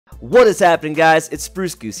What is happening, guys? It's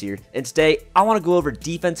Spruce Goose here, and today I want to go over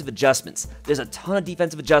defensive adjustments. There's a ton of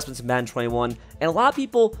defensive adjustments in Madden 21, and a lot of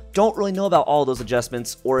people don't really know about all those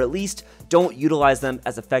adjustments, or at least don't utilize them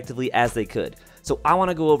as effectively as they could. So I want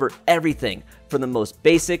to go over everything from the most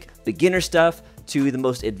basic beginner stuff to the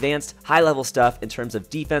most advanced high-level stuff in terms of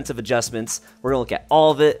defensive adjustments. We're going to look at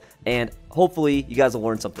all of it, and hopefully you guys will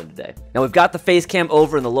learn something today. Now we've got the face cam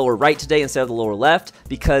over in the lower right today instead of the lower left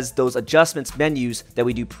because those adjustments menus that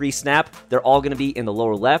we do pre-snap, they're all going to be in the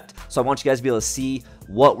lower left. So I want you guys to be able to see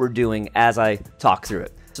what we're doing as I talk through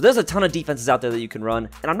it. So there's a ton of defenses out there that you can run,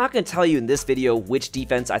 and I'm not going to tell you in this video which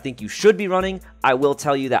defense I think you should be running. I will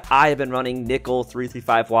tell you that I have been running nickel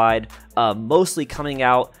 3-3-5 wide, mostly coming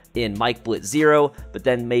out in Mike Blitz 0, but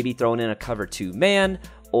then maybe throwing in a cover 2 man,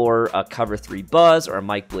 or a cover 3 buzz, or a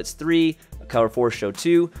Mike Blitz 3, a cover 4 show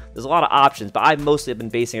 2. There's a lot of options, but I mostly have been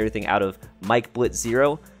basing everything out of Mike Blitz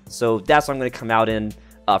 0, so that's what I'm going to come out in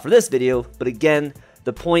for this video. But again,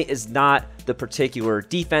 the point is not the particular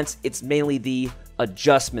defense, it's mainly the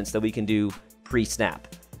adjustments that we can do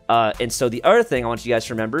pre-snap. And so the other thing I want you guys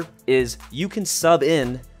to remember is you can sub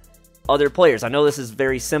in other players. I know this is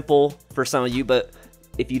very simple for some of you, but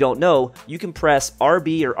if you don't know, you can press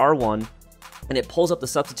RB or R1 and it pulls up the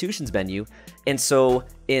substitutions menu. And so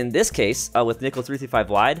in this case, with nickel 3-3-5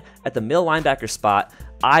 wide, at the middle linebacker spot,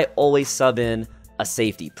 I always sub in a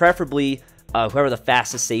safety, preferably whoever the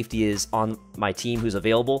fastest safety is on my team who's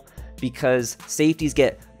available, because safeties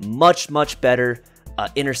get much better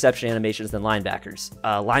interception animations than linebackers.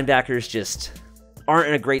 Linebackers just aren't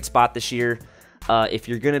in a great spot this year. If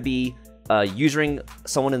you're going to be using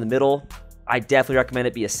someone in the middle, I definitely recommend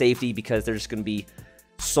it be a safety because they're just going to be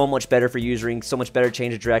so much better for using, so much better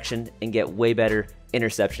change of direction, and get way better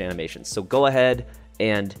interception animations. So go ahead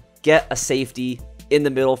and get a safety in the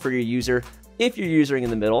middle for your user. If you're using in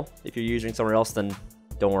the middle, if you're using somewhere else, then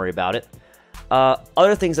don't worry about it.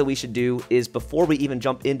 Other things that we should do is before we even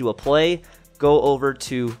jump into a play, go over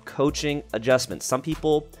to coaching adjustments. Some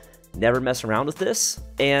people never mess around with this,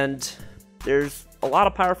 and there's a lot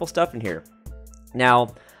of powerful stuff in here.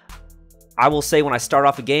 Now, I will say when I start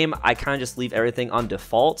off a game, I kind of just leave everything on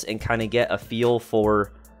default and kind of get a feel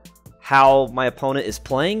for how my opponent is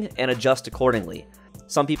playing and adjust accordingly.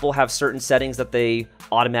 Some people have certain settings that they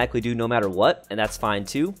automatically do no matter what, and that's fine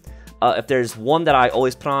too. If there's one that I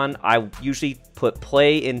always put on, I usually put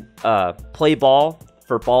play ball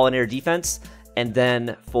for ball and air defense, and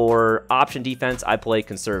then for option defense, I play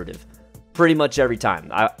conservative. Pretty much every time.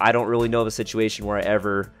 I don't really know of a situation where I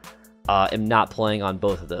ever am not playing on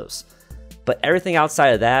both of those. But everything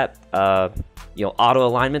outside of that, auto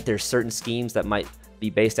alignment, there's certain schemes that might be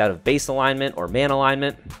based out of base alignment or man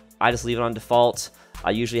alignment. I just leave it on default. I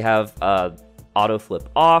usually have auto flip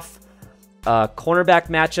off. Cornerback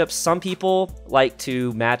matchups, some people like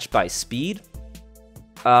to match by speed,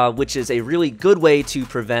 which is a really good way to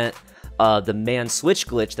prevent the man switch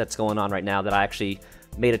glitch that's going on right now that I actually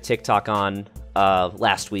made a TikTok on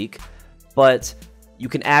last week. But you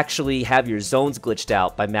can actually have your zones glitched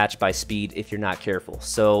out by match by speed if you're not careful.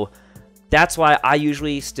 So that's why I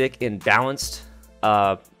usually stick in balanced.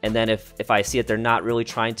 And then if I see that they're not really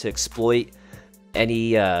trying to exploit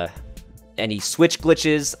any switch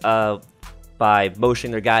glitches by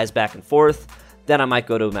motioning their guys back and forth, then I might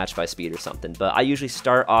go to a match by speed or something. But I usually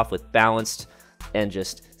start off with balanced and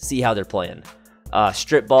just see how they're playing.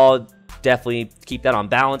 Strip ball, definitely keep that on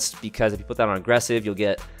balanced, because if you put that on aggressive, you'll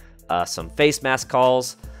get some face mask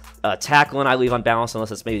calls. Tackling, I leave on balance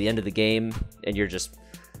unless it's maybe the end of the game and you're just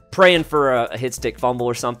praying for a hit stick fumble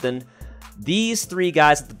or something. These three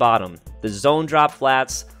guys at the bottom, the zone drop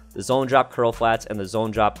flats, the zone drop curl flats, and the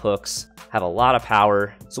zone drop hooks, have a lot of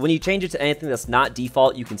power. So when you change it to anything that's not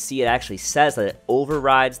default, you can see it actually says that it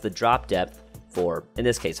overrides the drop depth for, in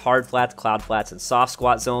this case, hard flats, cloud flats, and soft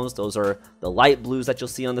squat zones. Those are the light blues that you'll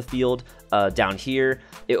see on the field. Down here,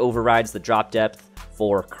 it overrides the drop depth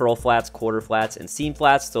for curl flats, quarter flats, and seam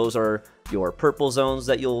flats. Those are your purple zones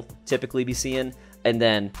that you'll typically be seeing. And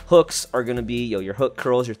then hooks are going to be your hook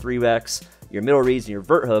curls, your 3x, your middle reads, and your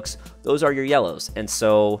vert hooks. Those are your yellows. And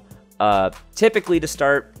so typically to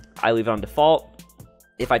start, I leave it on default.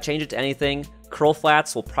 If I change it to anything, curl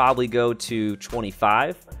flats will probably go to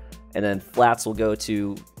 25, and then flats will go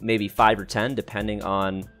to maybe 5 or 10, depending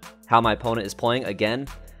on how my opponent is playing. Again,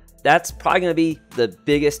 that's probably going to be the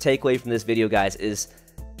biggest takeaway from this video, guys, is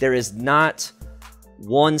there is not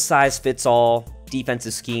one size fits all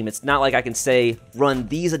defensive scheme. It's not like I can say, run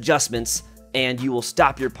these adjustments and you will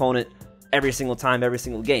stop your opponent every single time, every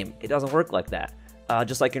single game. It doesn't work like that.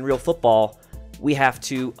 Just like in real football, we have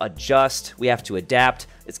to adjust, we have to adapt.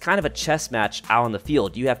 It's kind of a chess match out on the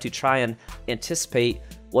field. You have to try and anticipate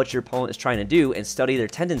what your opponent is trying to do and study their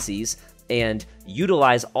tendencies and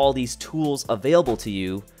utilize all these tools available to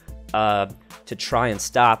you to try and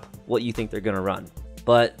stop what you think they're going to run.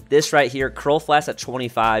 But this right here, curl flats at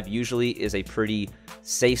 25 usually is a pretty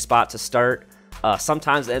safe spot to start.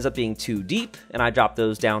 Sometimes it ends up being too deep, and I drop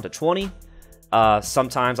those down to 20.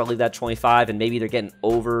 Sometimes I'll leave that 25, and maybe they're getting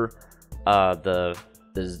over the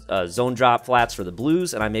zone drop flats for the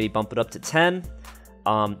blues, and I maybe bump it up to 10.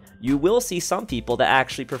 You will see some people that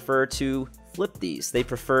actually prefer to flip these. They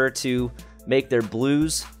prefer to make their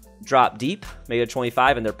blues drop deep, maybe a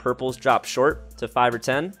 25, and their purples drop short to 5 or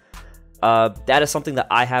 10. That is something that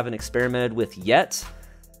I haven't experimented with yet,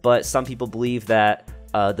 but some people believe that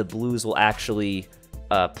the blues will actually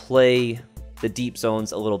play the deep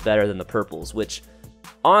zones a little better than the purples, which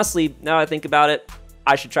honestly, now I think about it,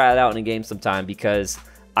 I should try it out in a game sometime, because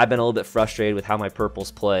I've been a little bit frustrated with how my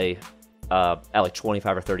purples play at like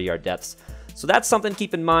 25 or 30 yard depths. So that's something to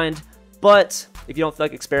keep in mind. But if you don't feel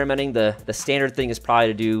like experimenting, the standard thing is probably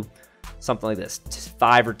to do something like this: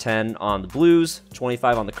 5 or 10 on the blues,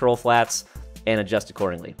 25 on the curl flats, and adjust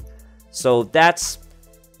accordingly. So that's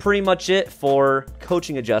pretty much it for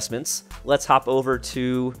coaching adjustments. Let's hop over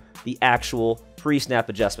to the actual pre-snap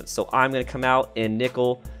adjustments. So I'm going to come out in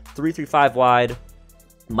nickel 3-5 wide,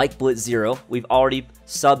 Mike Blitz 0. We've already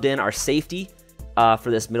subbed in our safety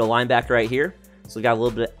for this middle linebacker right here. So we got a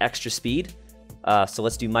little bit of extra speed. So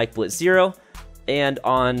let's do Mike Blitz 0. And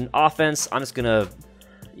on offense, I'm just going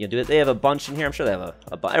to do it. They have a bunch in here. I'm sure they have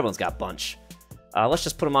everyone's got a bunch. Let's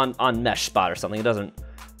just put them on mesh spot or something. It doesn't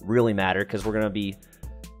really matter because we're going to be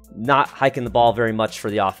not hiking the ball very much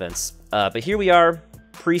for the offense. But here we are,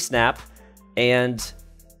 pre-snap, and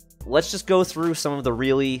let's just go through some of the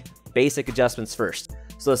really basic adjustments first.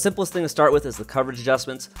 So the simplest thing to start with is the coverage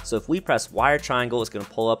adjustments. So if we press Y or triangle, it's going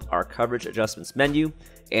to pull up our coverage adjustments menu.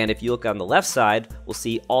 And if you look on the left side, we'll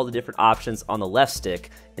see all the different options on the left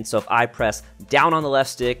stick. And so if I press down on the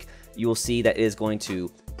left stick, you will see that it is going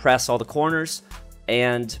to press all the corners.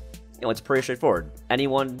 And it's pretty straightforward.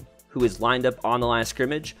 Anyone who is lined up on the line of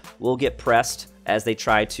scrimmage will get pressed as they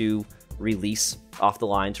try to release off the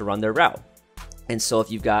line to run their route. And so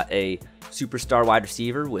if you've got a superstar wide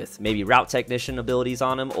receiver with maybe route technician abilities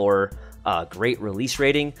on him or a great release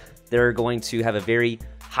rating, they're going to have a very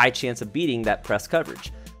high chance of beating that press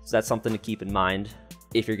coverage. So that's something to keep in mind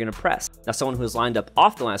if you're going to press. Now, someone who's lined up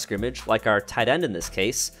off the line of scrimmage, like our tight end in this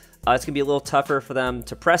case, it's going to be a little tougher for them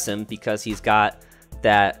to press him because he's got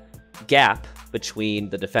that gap between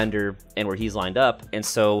the defender and where he's lined up. And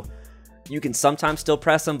so you can sometimes still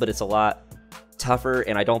press him, but it's a lot tougher,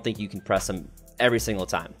 and I don't think you can press him every single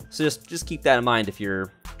time. So just keep that in mind if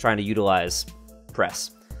you're trying to utilize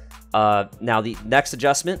press. Now the next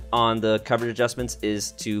adjustment on the coverage adjustments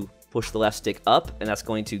is to push the left stick up, and that's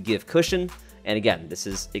going to give cushion. And again, this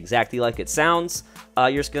is exactly like it sounds.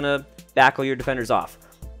 You're just gonna back all your defenders off.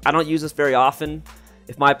 I don't use this very often.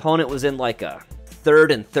 If my opponent was in like a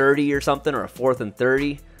 3rd and 30 or something, or a 4th and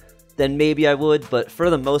 30, then maybe I would, but for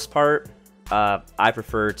the most part, I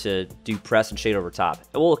prefer to do press and shade over top.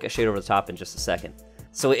 And we'll look at shade over the top in just a second.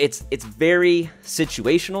 So it's very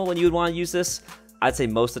situational when you would want to use this. I'd say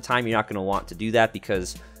most of the time you're not going to want to do that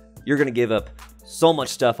because you're going to give up so much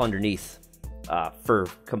stuff underneath for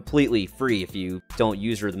completely free if you don't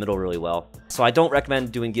use the middle really well. So I don't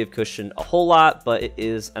recommend doing give cushion a whole lot, but it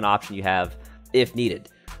is an option you have if needed.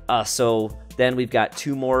 So then we've got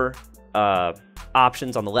 2 more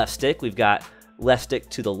options on the left stick. We've got left stick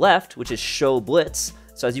to the left, which is show blitz.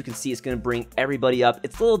 So as you can see, it's going to bring everybody up.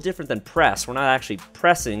 It's a little different than press. We're not actually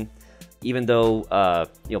pressing, even though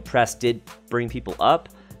press did bring people up.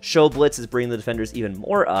 Show blitz is bringing the defenders even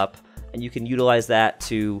more up, and you can utilize that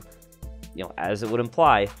to, as it would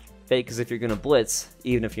imply, fake as if you're going to blitz,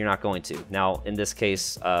 even if you're not going to. Now, in this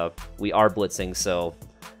case, we are blitzing, so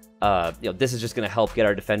this is just going to help get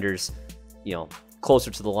our defenders, closer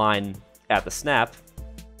to the line at the snap.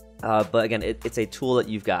 But again, it's a tool that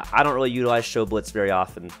you've got. I don't really utilize show blitz very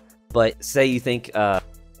often, but say you think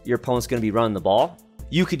your opponent's going to be running the ball,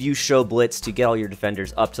 you could use show blitz to get all your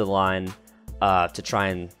defenders up to the line to try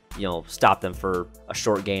and stop them for a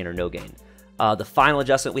short gain or no gain. The final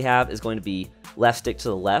adjustment we have is going to be left stick to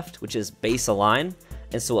the left, which is base align.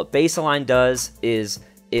 And so what base align does is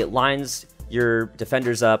it lines your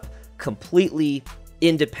defenders up completely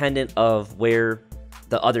independent of where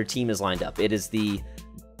the other team is lined up. It is the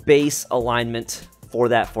base alignment for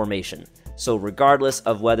that formation. So regardless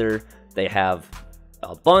of whether they have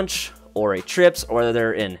a bunch or a trips or whether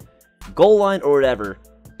they're in goal line or whatever,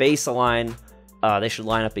 base align, they should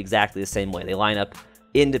line up exactly the same way. They line up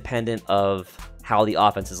independent of how the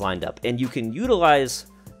offense is lined up. And you can utilize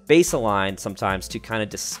base align sometimes to kind of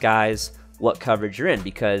disguise what coverage you're in,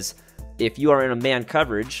 because if you are in a man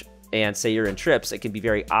coverage and say you're in trips, it can be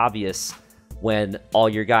very obvious when all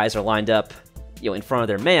your guys are lined up, in front of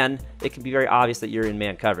their man. It can be very obvious that you're in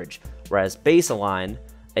man coverage. Whereas base align,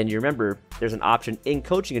 and you remember there's an option in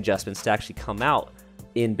coaching adjustments to actually come out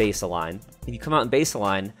in base align. If you come out in base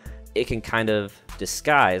align, it can kind of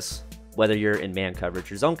disguise whether you're in man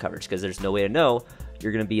coverage or zone coverage, because there's no way to know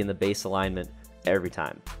you're going to be in the base alignment every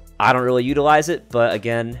time. I don't really utilize it, but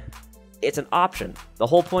again, it's an option. The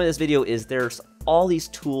whole point of this video is there's all these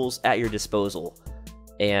tools at your disposal,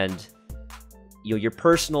 and your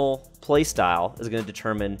personal play style is going to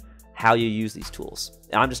determine how you use these tools.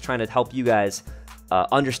 And I'm just trying to help you guys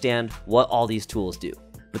understand what all these tools do.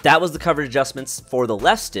 But that was the coverage adjustments for the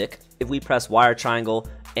left stick. If we press wire triangle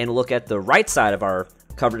and look at the right side of our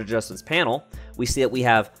coverage adjustments panel, we see that we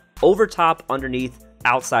have over, top, underneath,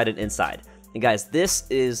 outside, and inside. And guys, this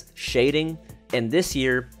is shading, and this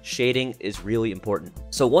year, shading is really important.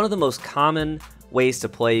 So one of the most common ways to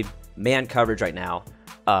play man coverage right now,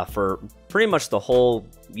 for pretty much the whole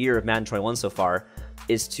year of Madden 21 so far,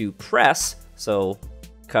 is to press, so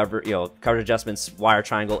coverage adjustments, wire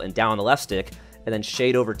triangle, and down on the left stick, and then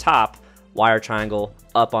shade over top, wire triangle,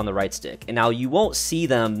 up on the right stick. And now you won't see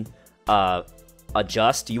them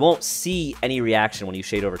adjust. You won't see any reaction when you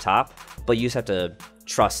shade over top, but you just have to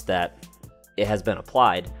trust that it has been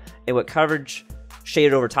applied. And what coverage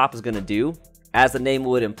shaded over top is going to do, as the name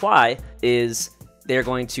would imply, is they're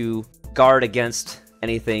going to guard against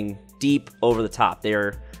anything deep over the top.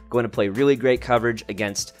 They're going to play really great coverage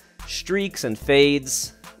against streaks and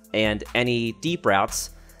fades and any deep routes,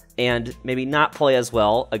 and maybe not play as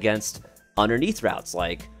well against underneath routes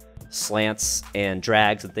like slants and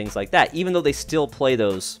drags and things like that, even though they still play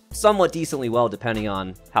those somewhat decently well depending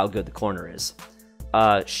on how good the corner is.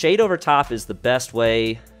 Shade over top is the best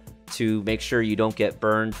way to make sure you don't get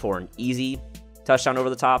burned for an easy touchdown over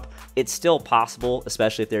the top. It's still possible,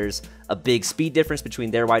 especially if there's a big speed difference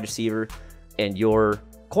between their wide receiver and your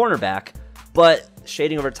cornerback, but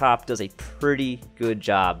shading over top does a pretty good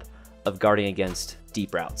job of guarding against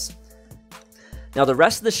deep routes. Now, the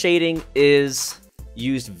rest of the shading is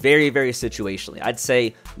used very, very situationally. I'd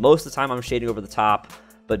say most of the time I'm shading over the top,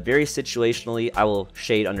 but very situationally I will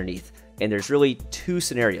shade underneath. And there's really two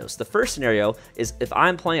scenarios. The first scenario is if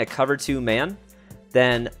I'm playing a cover 2 man,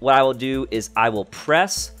 then what I will do is I will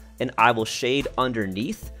press and I will shade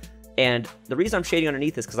underneath. And the reason I'm shading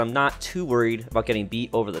underneath is because I'm not too worried about getting beat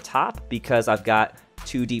over the top, because I've got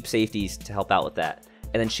 2 deep safeties to help out with that.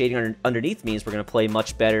 And then shading underneath means we're going to play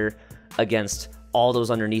much better against all those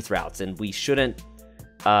underneath routes, and we shouldn't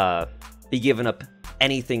be giving up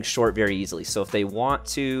anything short very easily. So if they want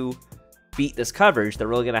to beat this coverage, they're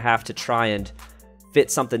really going to have to try and fit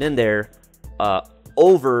something in there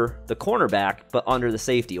over the cornerback, but under the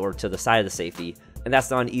safety or to the side of the safety. And that's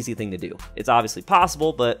not an easy thing to do. It's obviously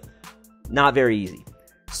possible, but not very easy.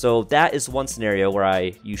 So that is one scenario where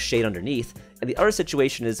I use shade underneath. And the other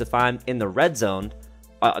situation is if I'm in the red zone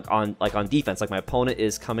on defense, like my opponent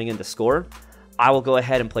is coming in to score, I will go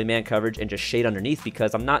ahead and play man coverage and just shade underneath,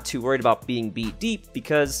 because I'm not too worried about being beat deep,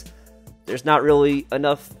 because there's not really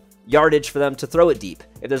enough yardage for them to throw it deep.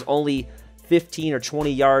 If there's only 15 or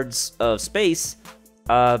 20 yards of space,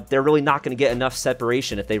 they're really not going to get enough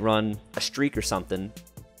separation if they run a streak or something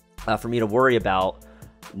for me to worry about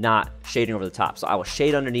not shading over the top. So I will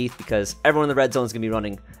shade underneath, because everyone in the red zone is going to be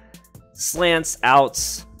running slants,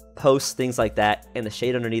 outs, posts, things like that, and the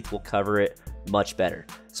shade underneath will cover it much better.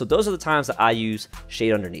 So those are the times that I use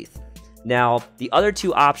shade underneath. Now, the other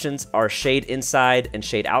two options are shade inside and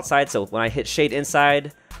shade outside. So when I hit shade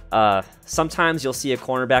inside, sometimes you'll see a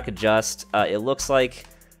cornerback adjust. It looks like,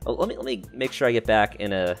 let me make sure I get back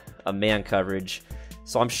in a man coverage.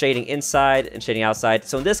 So I'm shading inside and shading outside.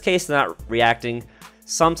 So in this case, they're not reacting.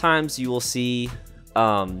 Sometimes you will see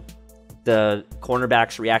the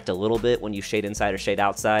cornerbacks react a little bit when you shade inside or shade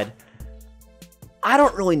outside. I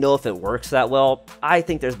don't really know if it works that well. I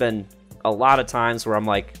think there's been a lot of times where I'm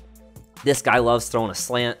like, this guy loves throwing a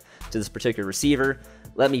slant to this particular receiver.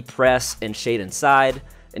 Let me press and shade inside.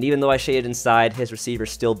 And even though I shaded inside, his receiver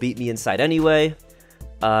still beat me inside anyway.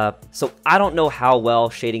 So I don't know how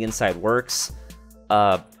well shading inside works.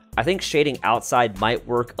 I think shading outside might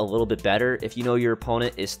work a little bit better if you know your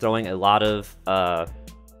opponent is throwing a lot of,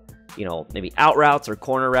 maybe out routes or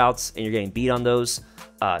corner routes and you're getting beat on those.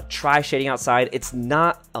 Try shading outside. It's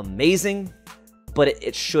not amazing, but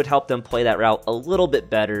it should help them play that route a little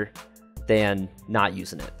bit better than not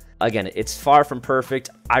using it. Again, it's far from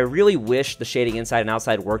perfect. I really wish the shading inside and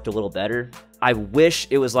outside worked a little better. I wish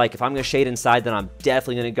it was like, if I'm going to shade inside, then I'm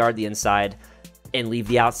definitely going to guard the inside. and leave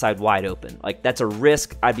the outside wide open. Like, that's a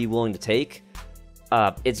risk I'd be willing to take.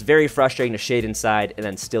 It's very frustrating to shade inside and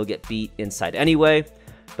then still get beat inside anyway,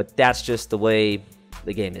 but that's just the way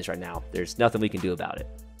the game is right now. There's nothing we can do about it.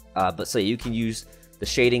 But so you can use the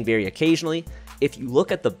shading very occasionally. If you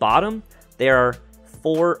look at the bottom, there are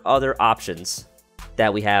 4 other options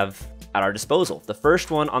that we have at our disposal. The first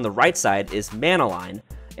one on the right side is Man Align.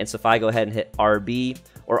 And so if I go ahead and hit RB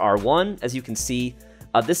or R1, as you can see,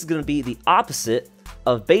 this is going to be the opposite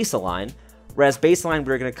of Base Align. Whereas Base Align,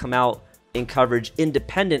 we're going to come out in coverage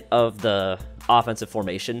independent of the offensive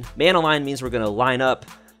formation. Man Align means we're going to line up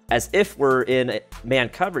as if we're in man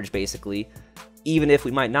coverage, basically, even if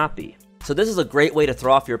we might not be. So this is a great way to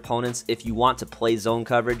throw off your opponents if you want to play zone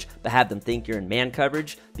coverage, but have them think you're in man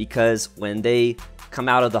coverage, because when they come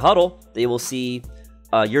out of the huddle, they will see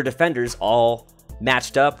your defenders all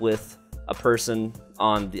matched up with a person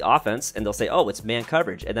on the offense, and they'll say, oh, it's man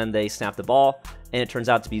coverage, and then they snap the ball, and it turns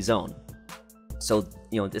out to be zone. So,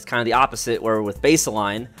 you know, it's kind of the opposite, where with Base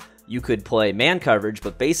Align, you could play man coverage,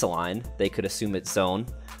 but Base Align, they could assume it's zone,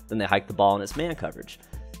 then they hike the ball and it's man coverage.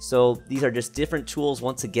 So these are just different tools,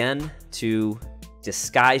 once again, to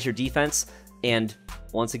disguise your defense. And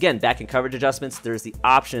once again, back in coverage adjustments, there's the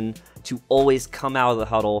option to always come out of the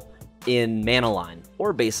huddle in Man Align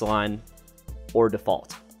or Base Align or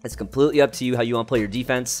default. It's completely up to you how you want to play your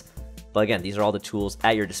defense. But again, these are all the tools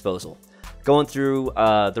at your disposal. Going through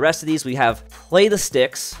the rest of these, we have Play the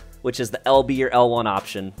Sticks, which is the LB or L1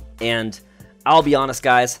 option. And I'll be honest,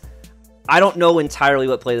 guys, I don't know entirely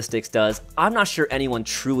what Play the Sticks does. I'm not sure anyone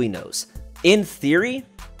truly knows. In theory,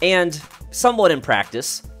 and somewhat in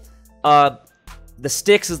practice, the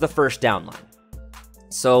sticks is the first down line.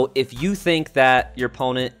 So if you think that your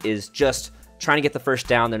opponent is just trying to get the first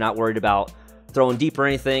down, they're not worried about throwing deep or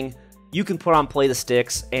anything, you can put on Play the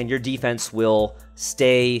Sticks and your defense will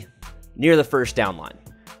stay near the first down line.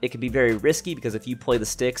 It can be very risky because if you play the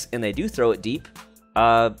sticks and they do throw it deep,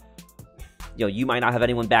 you know, you might not have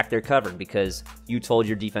anyone back there covering because you told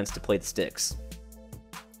your defense to play the sticks.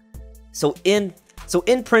 So in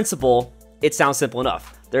principle, it sounds simple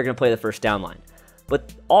enough. They're going to play the first down line.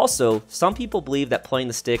 But also, some people believe that playing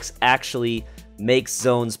the sticks actually makes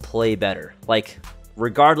zones play better. Like,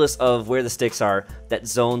 regardless of where the sticks are, that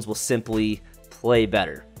zones will simply play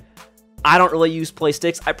better. I don't really use play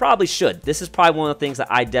sticks. I probably should. This is probably one of the things that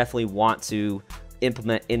I definitely want to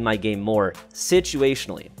implement in my game more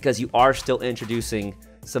situationally, because you are still introducing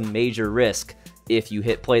some major risk if you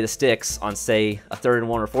hit play the sticks on, say, a 3rd and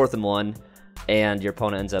 1 or 4th and 1 and your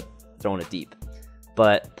opponent ends up throwing it deep.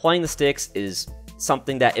 But playing the sticks is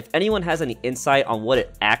something that if anyone has any insight on what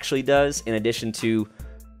it actually does, in addition to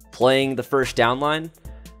playing the first down line,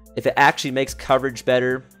 if it actually makes coverage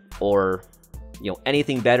better or, you know,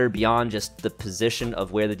 anything better beyond just the position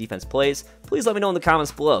of where the defense plays, please let me know in the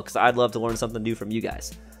comments below, because I'd love to learn something new from you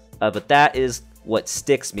guys. But that is what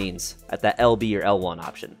sticks means at that LB or L1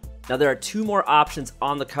 option. Now there are 2 more options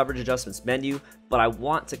on the coverage adjustments menu, but I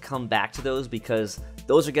want to come back to those because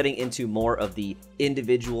those are getting into more of the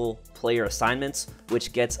individual player assignments,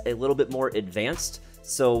 which gets a little bit more advanced.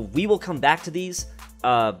 So we will come back to these,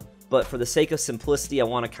 but for the sake of simplicity, I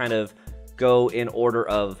want to kind of go in order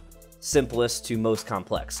of simplest to most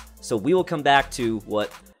complex. So we will come back to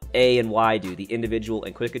what A and Y do, the individual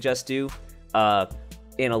and quick adjust do,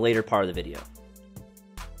 in a later part of the video.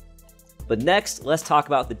 But next, let's talk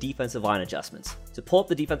about the defensive line adjustments. To pull up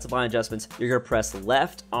the defensive line adjustments, you're going to press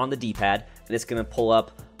left on the D-pad, and it's going to pull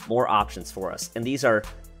up more options for us. And these are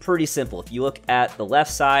pretty simple. If you look at the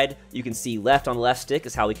left side, you can see left on the left stick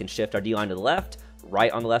is how we can shift our D-line to the left.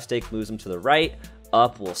 Right on the left stick moves them to the right.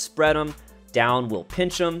 Up, we'll spread them. Down, we'll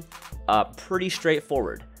pinch them. Pretty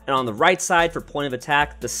straightforward. And on the right side for point of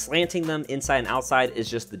attack, the slanting them inside and outside is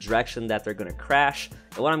just the direction that they're going to crash.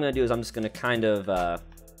 And what I'm going to do is I'm just going to kind of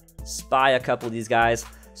spy a couple of these guys.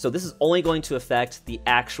 So this is only going to affect the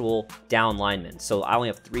actual down linemen. So I only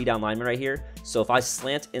have 3 down linemen right here. So if I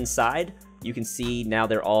slant inside, you can see now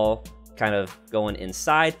they're all kind of going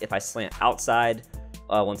inside. If I slant outside,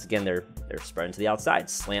 once again, they're spreading to the outside.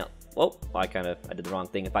 Slant, whoa, I did the wrong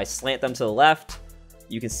thing. If I slant them to the left,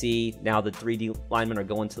 you can see now the 3D linemen are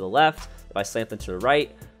going to the left. If I slant them to the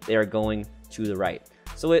right, they are going to the right.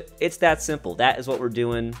 So it's that simple. That is what we're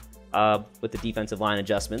doing with the defensive line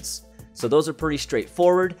adjustments. So those are pretty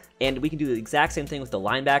straightforward, and we can do the exact same thing with the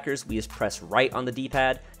linebackers. We just press right on the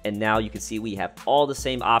D-pad, and now you can see we have all the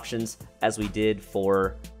same options as we did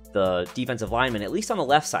for the defensive linemen, at least on the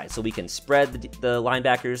left side. So we can spread the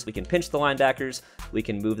linebackers, we can pinch the linebackers, we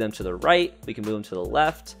can move them to the right, we can move them to the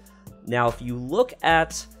left. Now, if you look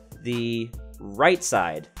at the right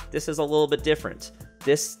side, this is a little bit different.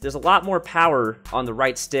 there's a lot more power on the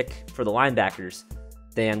right stick for the linebackers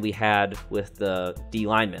than we had with the D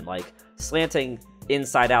linemen. Like slanting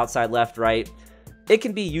inside, outside, left, right, it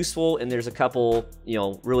can be useful, and there's a couple,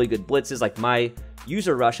 really good blitzes. Like my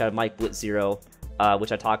user rush out of Mike Blitz 0,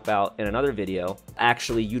 which I talk about in another video,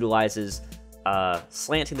 actually utilizes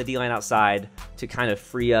slanting the D-line outside to kind of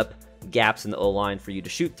free up gaps in the O-line for you to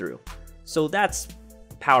shoot through. So that's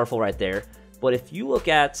powerful right there. But if you look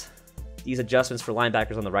at these adjustments for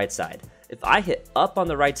linebackers on the right side, if I hit up on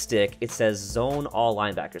the right stick, it says zone all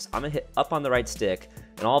linebackers. I'm gonna hit up on the right stick,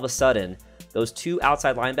 and all of a sudden, those two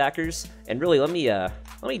outside linebackers, and really let me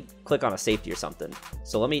click on a safety or something.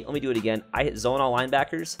 So let me do it again. I hit zone all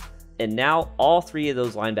linebackers, and now all three of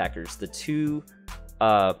those linebackers, the two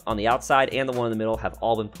on the outside and the one in the middle, have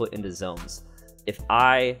all been put into zones. If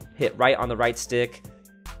I hit right on the right stick,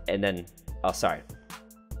 and then,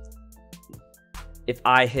 if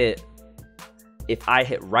I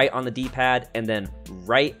hit right on the D-pad and then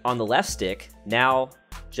right on the left stick, now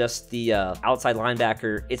just the outside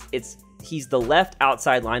linebacker, he's the left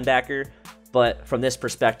outside linebacker, but from this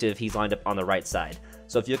perspective, he's lined up on the right side.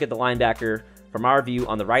 So if you look at the linebacker from our view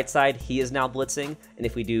on the right side, he is now blitzing. And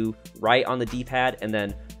if we do right on the D-pad and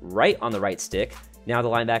then right on the right stick, now the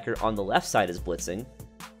linebacker on the left side is blitzing.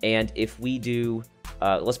 And if we do,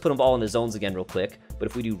 let's put them all in the zones again real quick. But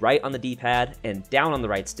if we do right on the D-pad and down on the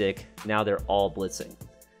right stick, now they're all blitzing.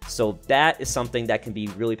 So that is something that can be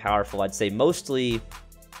really powerful. I'd say mostly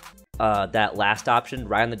that last option,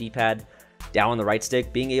 right on the D-pad, down on the right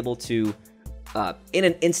stick, being able to, in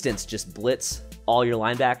an instance, just blitz all your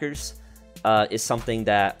linebackers is something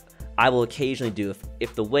that I will occasionally do.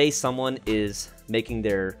 If the way someone is making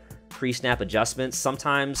their pre-snap adjustments,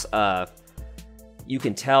 sometimes you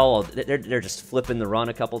can tell they're just flipping the run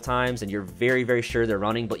a couple times, and you're very, very sure they're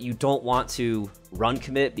running, but you don't want to run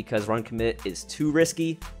commit because run commit is too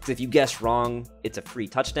risky. Because if you guess wrong, it's a free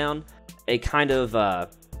touchdown. A kind of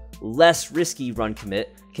less risky run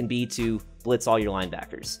commit can be to blitz all your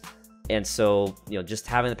linebackers. And so, just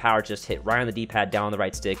having the power to just hit right on the D-pad, down on the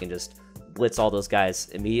right stick, and just blitz all those guys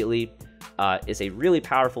immediately is a really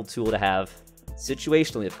powerful tool to have,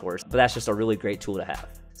 situationally, of course, but that's just a really great tool to have.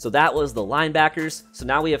 So that was the linebackers. So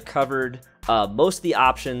now we have covered most of the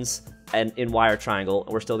options in wire triangle.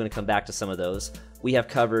 We're still going to come back to some of those. We have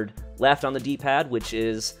covered left on the D-pad, which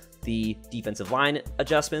is the defensive line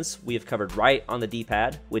adjustments. We have covered right on the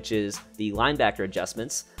D-pad, which is the linebacker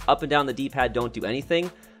adjustments. Up and down the D-pad don't do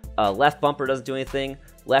anything. Left bumper doesn't do anything.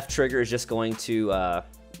 Left trigger is just going to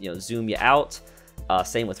zoom you out.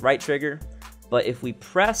 Same with right trigger. But if we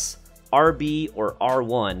press RB or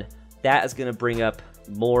R1, that is going to bring up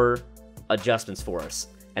more adjustments for us.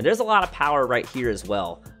 And there's a lot of power right here as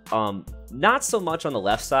well. Not so much on the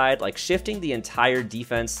left side, like shifting the entire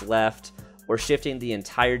defense left or shifting the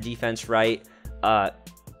entire defense right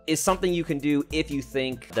is something you can do if you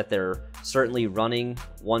think that they're certainly running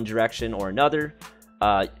one direction or another.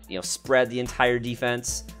 Spread the entire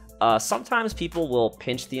defense. Sometimes people will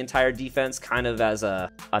pinch the entire defense kind of as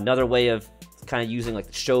another way of kind of using like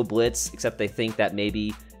the show blitz, except they think that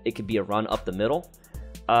maybe it could be a run up the middle.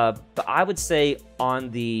 But I would say on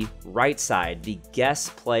the right side, the guess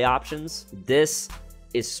play options, this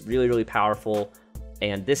is really, really powerful.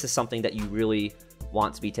 And this is something that you really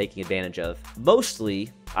want to be taking advantage of. Mostly,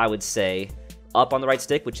 I would say, up on the right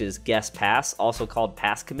stick, which is guess pass, also called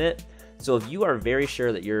pass commit. So if you are very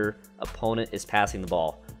sure that your opponent is passing the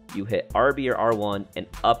ball, you hit RB or R1 and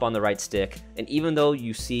up on the right stick. And even though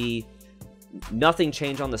you see nothing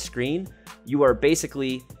change on the screen, you are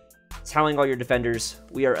basically telling all your defenders,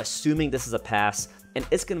 we are assuming this is a pass, and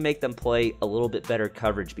it's going to make them play a little bit better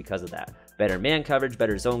coverage because of that. Better man coverage,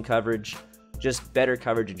 better zone coverage, just better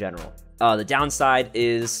coverage in general. The downside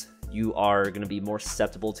is you are going to be more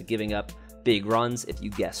susceptible to giving up big runs if you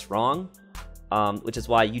guess wrong, which is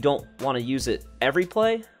why you don't want to use it every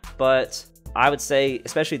play. But I would say,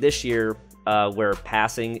 especially this year, where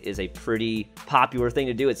passing is a pretty popular thing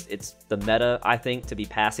to do, it's the meta, I think, to be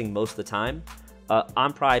passing most of the time.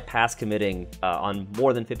 I'm probably pass committing on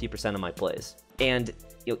more than 50% of my plays. And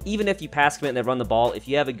even if you pass commit and then run the ball, if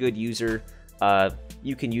you have a good user,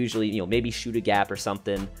 you can usually maybe shoot a gap or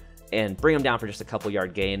something and bring them down for just a couple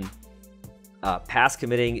yard gain. Pass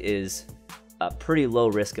committing is a pretty low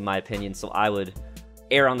risk in my opinion, so I would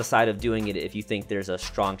err on the side of doing it if you think there's a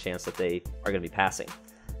strong chance that they are going to be passing.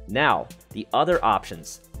 Now, the other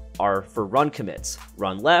options are for run commits.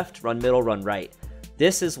 Run left, run middle, run right.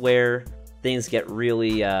 This is where things get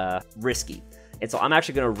really risky. And so I'm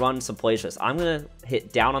actually going to run some plays for this. I'm going to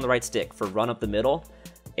hit down on the right stick for run up the middle,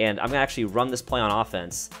 and I'm going to actually run this play on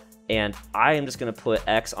offense. And I am just going to put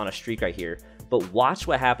X on a streak right here. But watch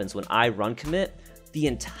what happens when I run commit. The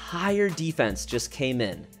entire defense just came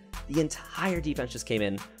in. The entire defense just came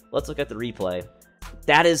in. Let's look at the replay.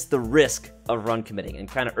 That is the risk of run committing. And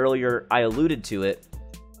kind of earlier, I alluded to it.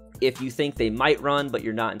 If you think they might run, but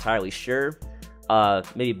you're not entirely sure,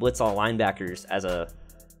 maybe blitz all linebackers as a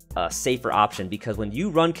safer option, because when you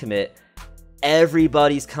run commit,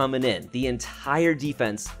 everybody's coming in. The entire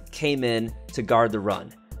defense came in to guard the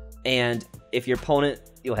run. And if your opponent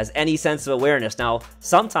has any sense of awareness, now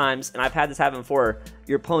sometimes, and I've had this happen before,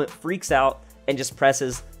 your opponent freaks out and just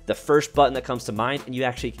presses the first button that comes to mind, and you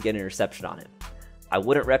actually can get an interception on him. I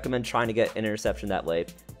wouldn't recommend trying to get an interception that way,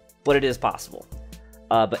 but it is possible.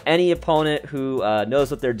 But any opponent who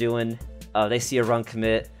knows what they're doing, they see a run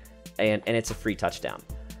commit, and it's a free touchdown.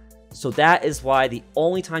 So that is why the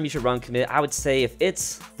only time you should run commit, I would say if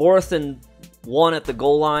it's 4th and 1 at the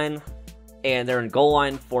goal line and they're in goal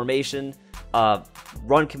line formation,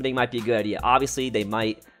 run committing might be a good idea. Obviously, they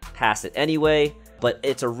might pass it anyway, but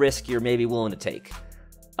it's a risk you're maybe willing to take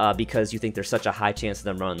because you think there's such a high chance of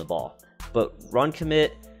them running the ball. But run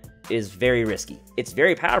commit is very risky. It's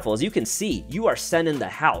very powerful. As you can see, you are sending the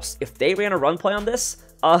house. If they ran a run play on this,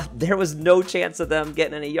 there was no chance of them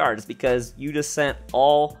getting any yards because you just sent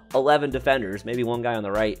all 11 defenders, maybe one guy on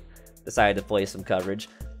the right decided to play some coverage,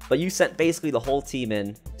 but you sent basically the whole team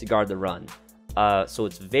in to guard the run. So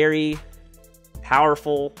it's very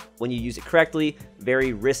powerful when you use it correctly,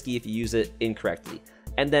 very risky if you use it incorrectly.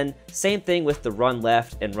 And then same thing with the run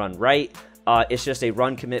left and run right. It's just a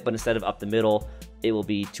run commit, but instead of up the middle, it will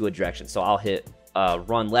be to a direction. So I'll hit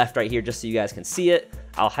run left right here just so you guys can see it.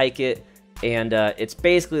 I'll hike it, and it's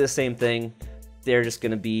basically the same thing. They're just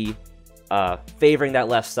going to be favoring that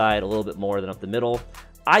left side a little bit more than up the middle.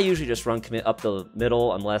 I usually just run commit up the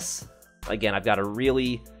middle unless, again, I've got a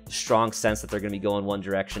really strong sense that they're going to be going one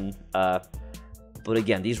direction. But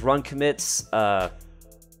again, these run commits,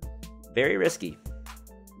 very risky.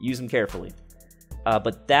 Use them carefully.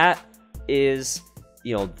 But that is,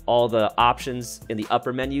 all the options in the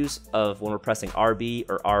upper menus of when we're pressing RB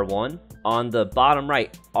or R1. On the bottom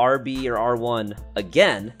right, RB or R1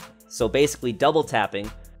 again. So basically double tapping.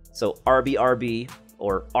 So RB, RB,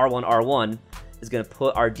 or R1, R1 is going to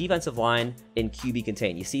put our defensive line in QB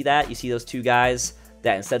contain. You see that? You see those two guys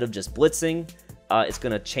that instead of just blitzing, it's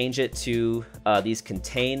going to change it to these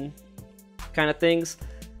contain kind of things.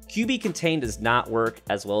 QB contain does not work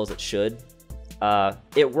as well as it should.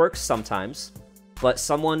 It works sometimes, but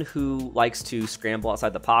someone who likes to scramble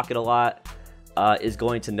outside the pocket a lot is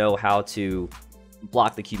going to know how to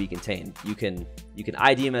block the QB contain. You can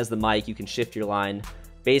ID him as the mic, you can shift your line.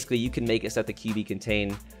 Basically, you can make it so that the QB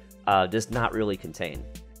contain does not really contain.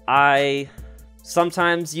 I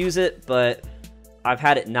sometimes use it, but I've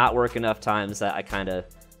had it not work enough times that I kind of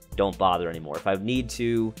don't bother anymore. If I need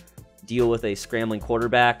to deal with a scrambling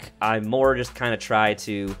quarterback, I more just kind of try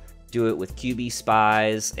to do it with QB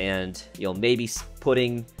spies and maybe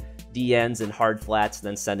putting DNs in hard flats and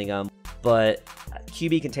then sending them. But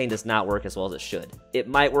QB contain does not work as well as it should. It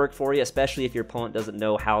might work for you, especially if your opponent doesn't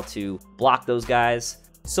know how to block those guys.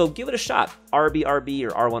 So give it a shot. RB, RB,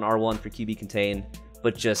 or R1, R1 for QB contain.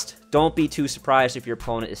 But just don't be too surprised if your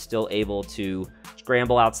opponent is still able to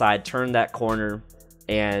scramble outside, turn that corner,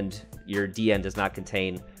 and your DN does not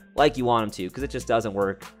contain like you want him to, because it just doesn't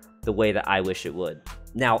work the way that I wish it would.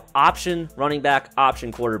 Now, option running back,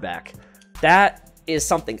 option quarterback. That is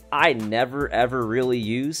something I never, ever really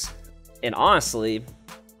use. And honestly,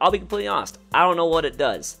 I'll be completely honest, I don't know what it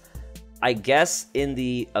does. I guess in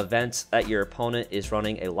the event that your opponent is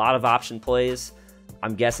running a lot of option plays,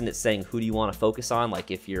 I'm guessing it's saying who do you want to focus on.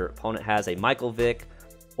 Like if your opponent has a Michael Vick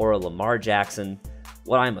or a Lamar Jackson,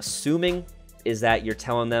 what I'm assuming is that you're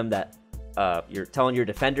telling them that you're telling your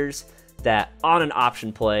defenders that on an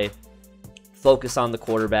option play, focus on the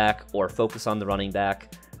quarterback or focus on the running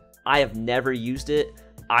back. I have never used it.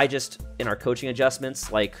 I just, in our coaching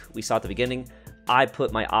adjustments, like we saw at the beginning, I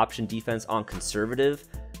put my option defense on conservative,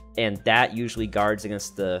 and that usually guards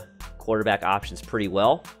against the quarterback options pretty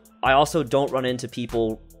well. I also don't run into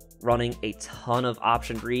people running a ton of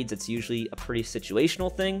option reads. It's usually a pretty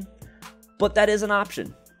situational thing, but that is an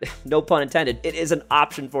option. No pun intended. It is an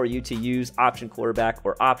option for you to use option quarterback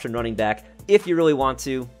or option running back if you really want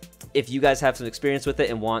to. If you guys have some experience with it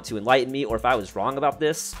and want to enlighten me, or if I was wrong about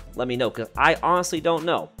this, let me know, because I honestly don't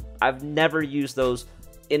know. I've never used those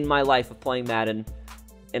in my life of playing Madden,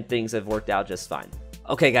 and things have worked out just fine.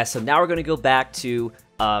 Okay, guys, so now we're going to go back to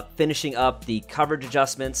finishing up the coverage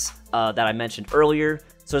adjustments that I mentioned earlier.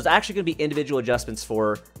 So there's actually going to be individual adjustments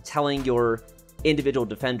for telling your individual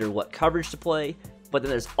defender what coverage to play, but then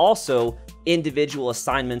there's also individual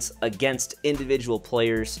assignments against individual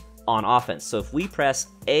players on offense. So if we press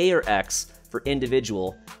A or X for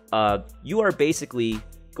individual, you are basically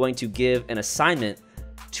going to give an assignment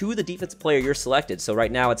to the defensive player you're selected. So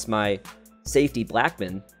right now it's my safety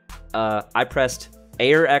Blackman. I pressed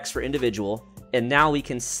A or X for individual, and now we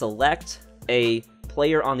can select a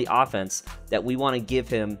player on the offense that we want to give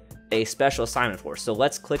him a special assignment for. So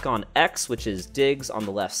let's click on X, which is Diggs on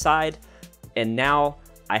the left side, and now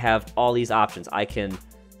I have all these options. I can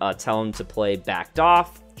tell him to play backed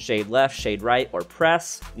off, shade left, shade right, or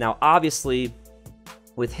press. Now obviously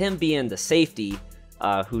with him being the safety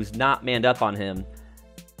who's not manned up on him,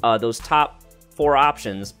 those top 4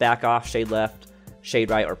 options, back off, shade left, shade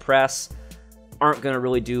right, or press, aren't going to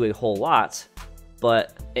really do a whole lot.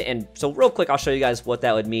 But, and so real quick, I'll show you guys what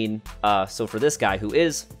that would mean. So for this guy who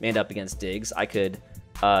is manned up against Diggs, I could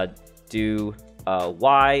do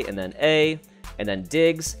Y and then A and then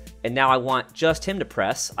Diggs. And now I want just him to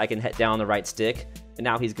press. I can hit down the right stick, and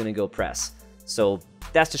now he's going to go press. So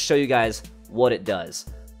that's to show you guys what it does.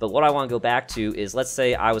 But what I want to go back to is, let's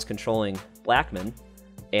say I was controlling Blackman,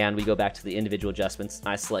 and we go back to the individual adjustments, and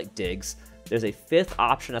I select Diggs. There's a 5th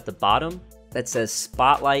option at the bottom that says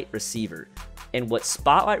Spotlight Receiver. And what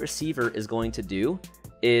Spotlight Receiver is going to do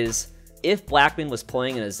is, if Blackman was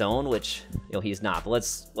playing in a zone, which he's not, but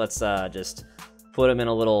let's just put him in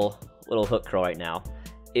a little hook curl right now.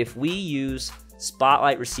 If we use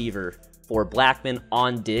Spotlight Receiver for Blackman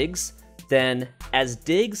on Diggs, then as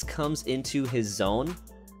Diggs comes into his zone,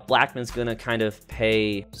 Blackman's gonna kind of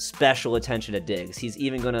pay special attention to Diggs. He's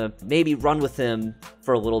even gonna maybe run with him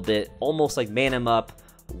for a little bit, almost like man him up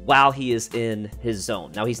while he is in his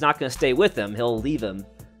zone. Now he's not gonna stay with him, he'll leave him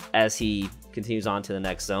as he continues on to the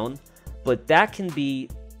next zone. But that can be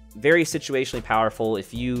very situationally powerful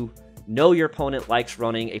if you know your opponent likes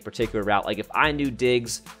running a particular route. Like if I knew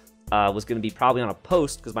Diggs was gonna be probably on a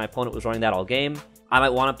post because my opponent was running that all game, I might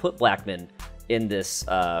wanna put Blackman in this,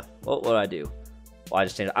 what do I do? Well, I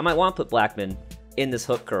just changed it. I might want to put Blackman in this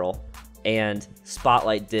hook curl and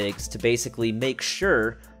spotlight Diggs to basically make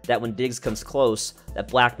sure that when Diggs comes close, that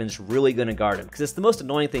Blackman's really going to guard him. Because it's the most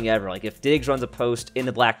annoying thing ever. Like if Diggs runs a post in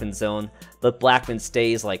the Blackman zone, but Blackman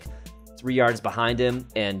stays like 3 yards behind him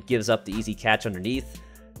and gives up the easy catch underneath.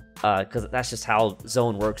 Because that's just how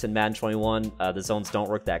zone works in Madden 21. The zones don't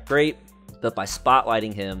work that great. But by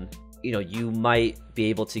spotlighting him, you might be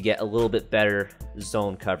able to get a little bit better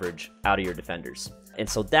zone coverage out of your defenders. And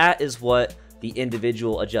so that is what the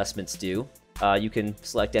individual adjustments do. You can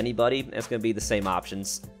select anybody, it's going to be the same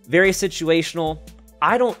options. Very situational.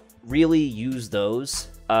 I don't really use those.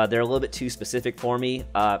 They're a little bit too specific for me.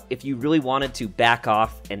 If you really wanted to back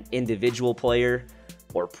off an individual player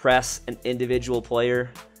or press an individual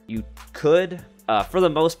player, you could. For the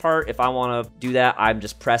most part, if I want to do that, I'm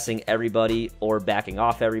just pressing everybody or backing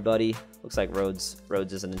off everybody. Looks like Rhodes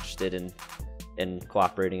isn't interested in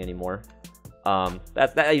cooperating anymore.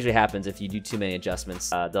 That usually happens if you do too many adjustments.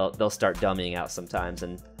 They'll start dummying out sometimes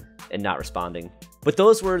and not responding. But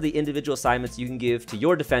those were the individual assignments you can give to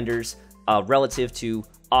your defenders relative to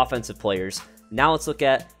offensive players. Now let's look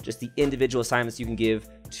at just the individual assignments you can give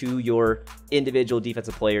to your individual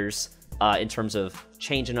defensive players in terms of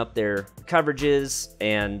changing up their coverages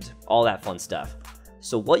and all that fun stuff.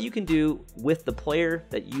 So what you can do with the player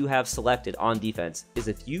that you have selected on defense is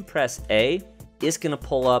if you press A, it's going to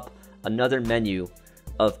pull up another menu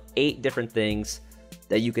of 8 different things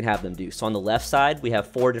that you can have them do. So on the left side, we have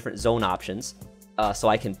 4 different zone options. So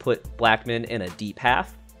I can put Blackman in a deep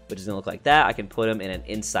half, which is going to look like that. I can put him in an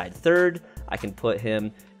inside third. I can put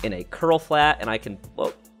him in a curl flat, and I can,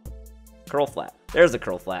 curl flat. There's the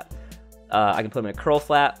curl flat. I can put him in a curl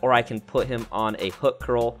flat, or I can put him on a hook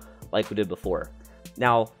curl like we did before.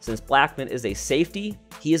 Now, since Blackman is a safety,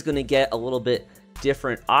 he is going to get a little bit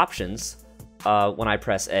different options when I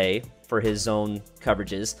press A for his zone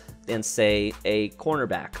coverages than, say, a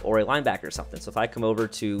cornerback or a linebacker or something. So if I come over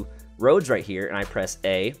to Rhodes right here and I press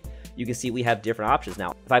A, you can see we have different options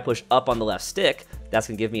now. If I push up on the left stick, that's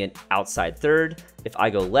going to give me an outside third. If I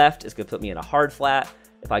go left, it's going to put me in a hard flat.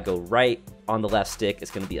 If I go right on the left stick, it's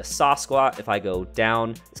going to be a soft squat. If I go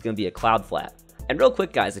down, it's going to be a cloud flat. And real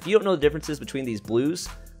quick, guys, if you don't know the differences between these blues,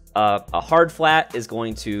 a hard flat is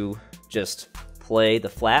going to just play the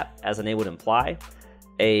flat, as the name would imply.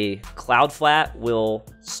 A cloud flat will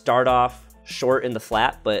start off short in the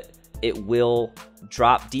flat, but it will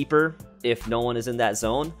drop deeper if no one is in that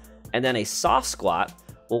zone. And then a soft squat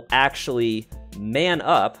will actually man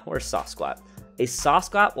up. Where's soft squat? A soft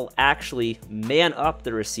squat will actually man up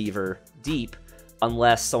the receiver deep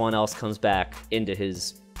unless someone else comes back into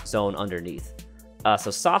his zone underneath.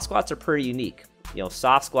 So soft squats are pretty unique.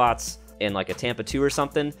 Soft squats in like a Tampa 2 or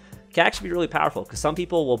something, can actually be really powerful, because some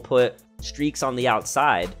people will put streaks on the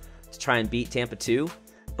outside to try and beat Tampa 2,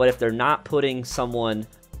 but if they're not putting someone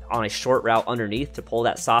on a short route underneath to pull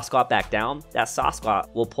that soft squat back down, that soft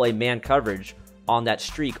squat will play man coverage on that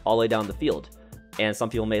streak all the way down the field. And some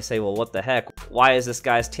people may say, well, what the heck? Why is this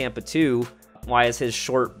guy's Tampa 2? Why is his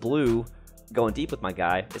short blue going deep with my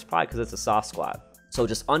guy? It's probably because it's a soft squat. So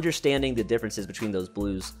just understanding the differences between those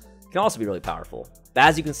blues can also be really powerful. But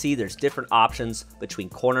as you can see, there's different options between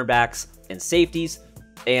cornerbacks and safeties,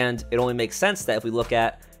 and it only makes sense that if we look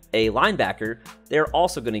at a linebacker, they're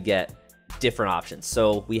also going to get different options.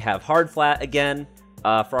 So we have hard flat again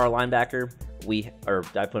for our linebacker. Did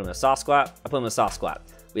I put him in a soft squat? I put him in a soft squat.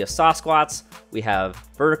 We have soft squats, we have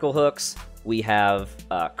vertical hooks, we have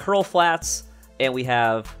curl flats, and we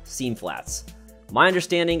have seam flats. My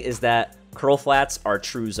understanding is that curl flats are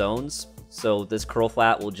true zones. So this curl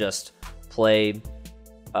flat will just play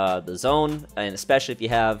the zone, and especially if you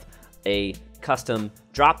have a custom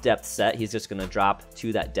drop depth set, he's just going to drop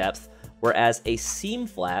to that depth. Whereas a seam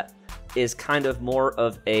flat is kind of more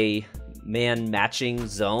of a man matching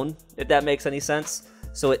zone, if that makes any sense.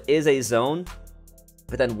 So it is a zone,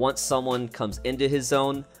 but then once someone comes into his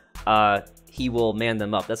zone, he will man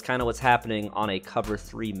them up. That's kind of what's happening on a cover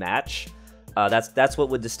 3 match. That's what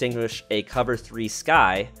would distinguish a cover 3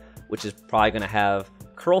 sky, which is probably going to have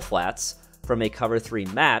curl flats, from a cover 3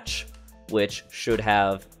 match, which should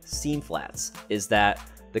have seam flats, is that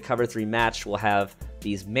the cover 3 match will have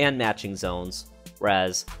these man matching zones,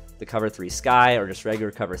 whereas the cover 3 sky or just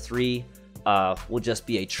regular cover 3 will just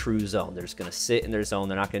be a true zone. They're just going to sit in their zone.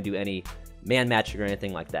 They're not going to do any man matching or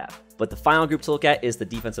anything like that. But the final group to look at is the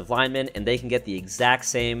defensive linemen, and they can get the exact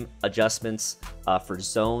same adjustments for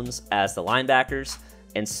zones as the linebackers.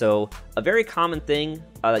 And so a very common thing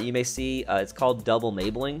that you may see, it's called double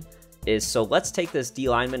mabling, is so let's take this D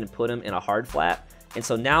lineman and put him in a hard flat. And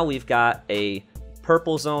so now we've got a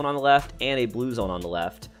purple zone on the left and a blue zone on the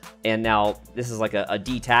left. And now this is like a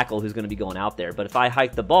D tackle who's going to be going out there. But if I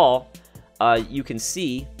hike the ball, you can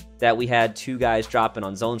see that we had 2 guys dropping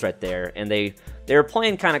on zones right there, and they were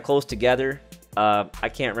playing kind of close together. I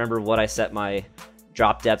can't remember what I set my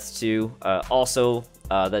drop depths to. Also,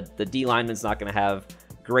 the D lineman's not going to have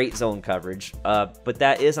great zone coverage, but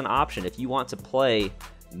that is an option. If you want to play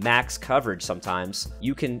max coverage sometimes,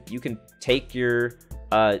 you can take your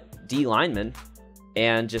D lineman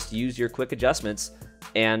and just use your quick adjustments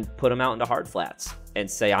and put them out into hard flats and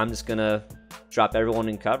say, I'm just going to drop everyone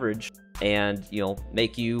in coverage and, you know,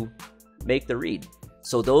 make the read.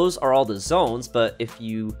 So those are all the zones, but if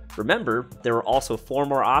you remember, there were also 4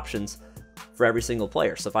 more options for every single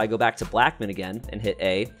player. So if I go back to Blackman again and hit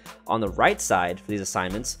A, on the right side for these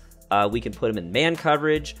assignments, we can put him in man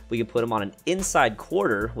coverage, we can put him on an inside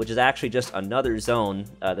quarter, which is actually just another zone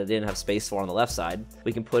that they didn't have space for on the left side.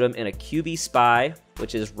 We can put him in a QB spy,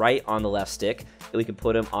 which is right on the left stick, and we can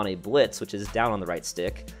put him on a blitz, which is down on the right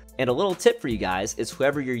stick. And a little tip for you guys is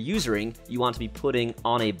whoever you're using, you want to be putting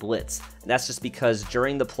on a blitz. And that's just because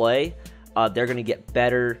during the play, they're going to get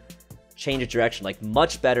better change of direction, like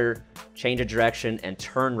much better change of direction and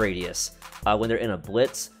turn radius when they're in a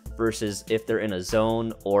blitz versus if they're in a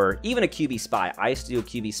zone or even a QB spy. I used to do a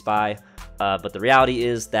QB spy, but the reality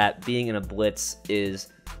is that being in a blitz is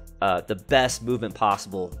the best movement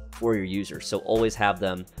possible for your user. So always have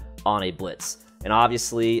them on a blitz. And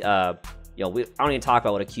obviously, you know, I don't even talk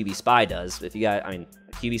about what a QB spy does. If you got, I mean,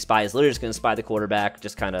 a QB spy is literally just going to spy the quarterback,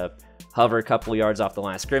 just kind of hover a couple yards off the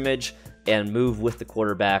line of scrimmage and move with the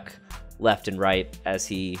quarterback left and right as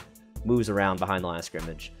he moves around behind the line of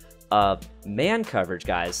scrimmage. Man coverage,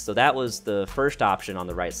 guys. So that was the first option on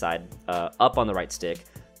the right side, up on the right stick.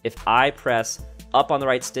 If I press up on the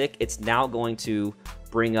right stick, it's now going to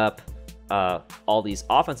bring up all these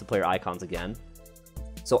offensive player icons again.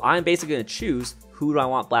 So I'm basically going to choose who do I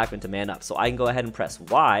want Blackman to man up. So I can go ahead and press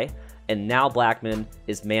Y, and now Blackman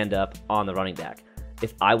is manned up on the running back.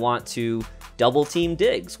 If I want to double team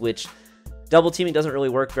Diggs, which double teaming doesn't really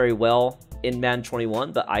work very well in Madden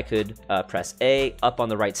 21, but I could press A up on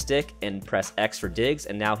the right stick and press X for Diggs,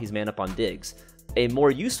 and now he's manned up on Diggs. A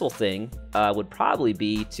more useful thing would probably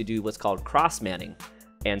be to do what's called cross manning.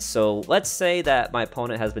 And so let's say that my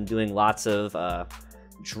opponent has been doing lots of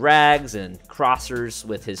drags and crossers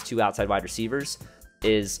with his 2 outside wide receivers,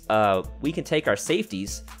 is we can take our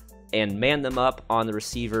safeties and man them up on the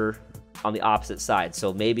receiver on the opposite side.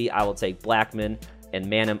 So maybe I will take Blackman and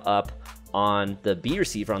man him up on the B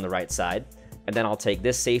receiver on the right side, and then I'll take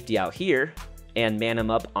this safety out here and man him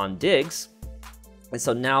up on Diggs. And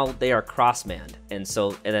so now they are cross-manned. And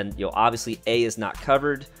then, you know, obviously A is not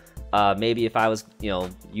covered. Maybe if I was, you know,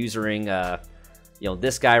 using, you know,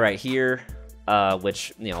 this guy right here,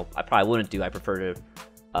 which, you know, I probably wouldn't do. I prefer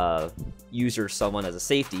to user someone as a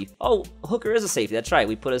safety. Oh, hooker is a safety. That's right.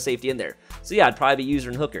 We put a safety in there. So yeah, I'd probably be user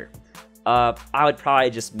and hooker. I would probably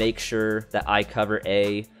just make sure that I cover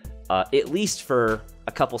A, at least for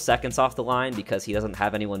a couple seconds off the line, because he doesn't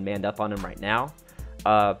have anyone manned up on him right now.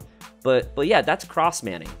 But yeah, that's cross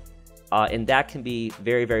manning, and that can be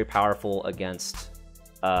very, very powerful against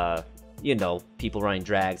you know, people running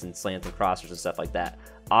drags and slants and crossers and stuff like that.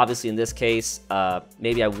 Obviously, in this case,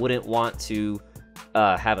 maybe I wouldn't want to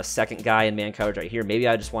have a second guy in man coverage right here. Maybe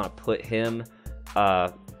I just want to put him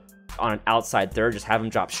on an outside third, just have him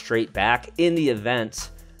drop straight back in the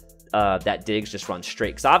event that Diggs just runs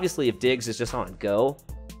straight. Because obviously, if Diggs is just on a go,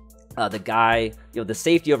 the guy, you know, the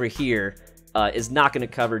safety over here is not going to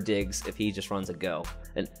cover Diggs if he just runs a go.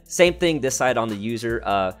 And same thing this side on the user.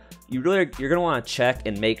 You're going to want to check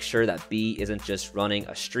and make sure that B isn't just running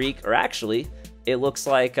a streak. Or actually, it looks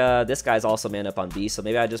like this guy's also manned up on B, so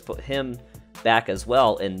maybe I just put him back as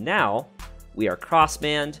well. And now we are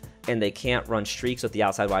cross-manned, and they can't run streaks with the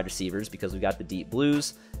outside wide receivers because we got the deep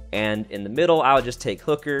blues. And in the middle, I would just take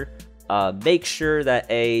hooker, make sure that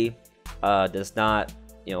A does not,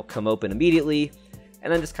 you know, come open immediately,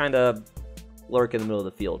 and then just kind of lurk in the middle of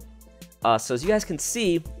the field. So as you guys can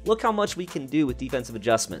see, look how much we can do with defensive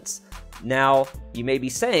adjustments. Now, you may be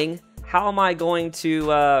saying, how am I going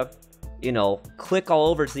to, you know, click all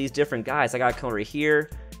over to these different guys? I gotta come over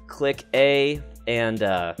here, click A, and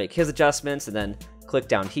make his adjustments, and then click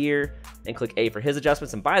down here and click A for his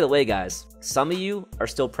adjustments. And by the way, guys, some of you are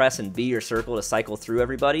still pressing B or circle to cycle through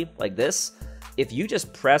everybody like this. If you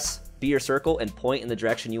just press B or circle and point in the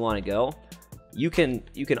direction you want to go, you can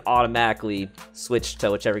automatically switch to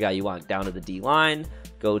whichever guy you want, down to the D line,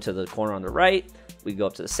 go to the corner on the right, we go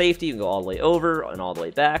up to the safety, you can go all the way over and all the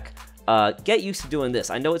way back. Get used to doing this.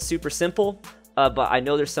 I know it's super simple, but I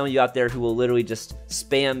know there's some of you out there who will literally just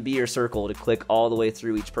spam B or circle to click all the way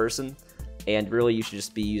through each person, and really you should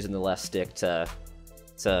just be using the left stick to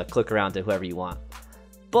click around to whoever you want.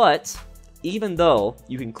 But even though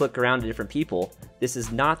you can click around to different people, this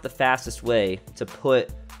is not the fastest way to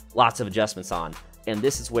put lots of adjustments on, and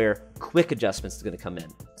this is where quick adjustments is going to come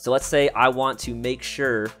in. So let's say I want to make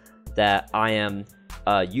sure that I am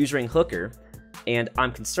usering hooker, and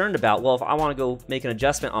I'm concerned about, well, if I want to go make an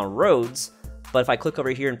adjustment on Rhodes, but if I click over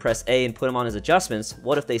here and press A and put him on his adjustments,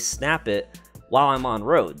 what if they snap it while I'm on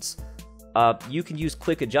Rhodes? You can use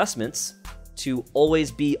quick adjustments to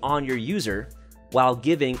always be on your user while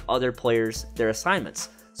giving other players their assignments.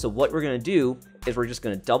 So what we're going to do is we're just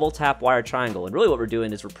going to double tap wire triangle, and really what we're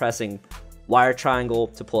doing is we're pressing wire triangle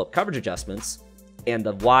to pull up coverage adjustments, and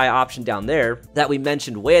the Y option down there that we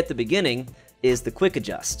mentioned way at the beginning is the quick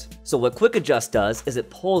adjust. So what quick adjust does is it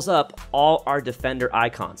pulls up all our defender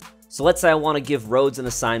icons. So let's say I want to give Rhodes an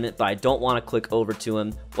assignment, but I don't want to click over to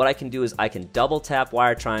him. What I can do is I can double tap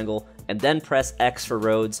wire triangle and then press X for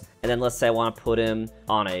Rhodes, and then let's say I want to put him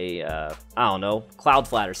on a, I don't know, cloud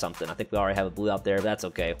flat or something. I think we already have a blue out there, but that's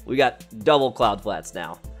okay. We got double cloud flats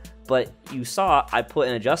now. But you saw I put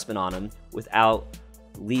an adjustment on him without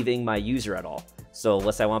leaving my user at all. So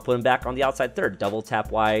let's say I want to put him back on the outside third. Double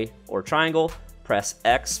tap Y or triangle, press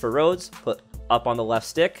X for Rhodes, put up on the left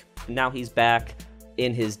stick, and now he's back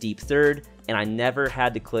in his deep third, and I never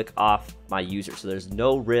had to click off my user. So there's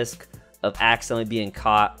no risk of accidentally being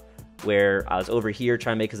caught where I was over here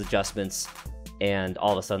trying to make his adjustments and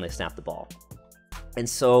all of a sudden they snap the ball. And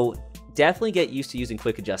so definitely get used to using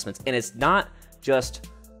quick adjustments. And it's not just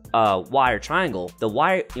Y or triangle. The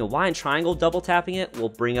Y, Y and triangle double tapping it will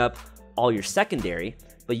bring up all your secondary,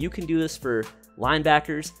 but you can do this for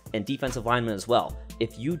linebackers and defensive linemen as well.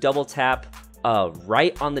 If you double tap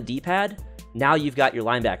right on the D-pad, now you've got your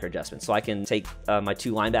linebacker adjustment. So I can take my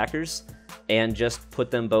two linebackers and just put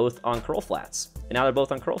them both on curl flats. And now they're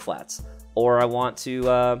both on curl flats. Or I want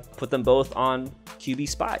to put them both on QB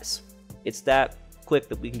spies. It's that quick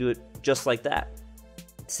that we can do it just like that.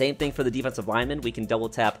 Same thing for the defensive lineman. We can double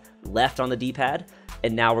tap left on the D-pad,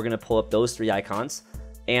 and now we're gonna pull up those three icons.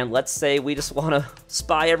 And let's say we just wanna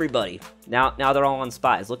spy everybody. Now they're all on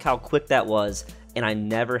spies. Look how quick that was, and I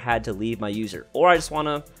never had to leave my user. Or I just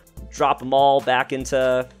wanna drop them all back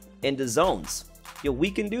into zones.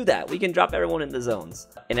 We can do that. We can drop everyone into zones.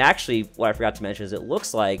 And actually, what I forgot to mention is it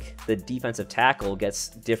looks like the defensive tackle gets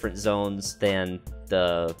different zones than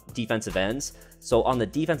the defensive ends. So on the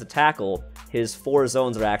defensive tackle, his 4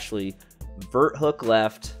 zones are actually vert hook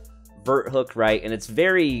left, vert hook right, and it's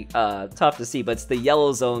very tough to see, but it's the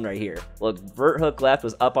yellow zone right here. Look, vert hook left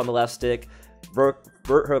was up on the left stick, vert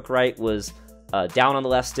hook right was down on the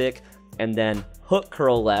left stick, and then hook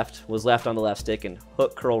curl left was left on the left stick, and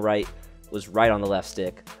hook curl right was right on the left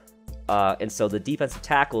stick. And so the defensive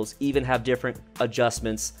tackles even have different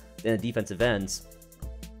adjustments than the defensive ends.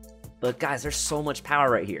 But guys, there's so much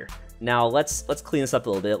power right here. Now let's clean this up a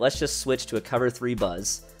little bit. Let's just switch to a cover 3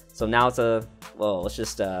 buzz. So now it's a, well, let's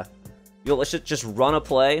just run a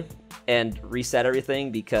play and reset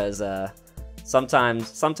everything, because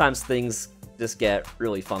sometimes things just get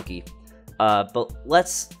really funky. But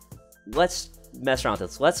let's mess around with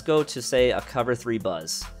this. Let's go to, say, a cover 3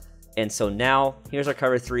 buzz. And so now here's our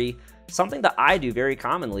cover 3. Something that I do very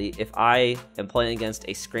commonly if I am playing against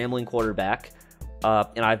a scrambling quarterback,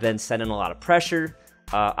 and I've been sending a lot of pressure,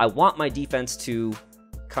 I want my defense to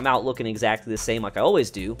come out looking exactly the same like I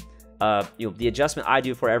always do. The adjustment I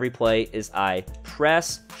do for every play is I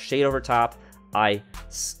press, shade over top, I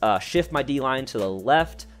shift my D-line to the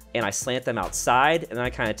left, and I slant them outside, and then I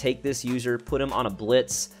kind of take this user, put him on a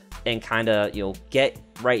blitz, and kind of, get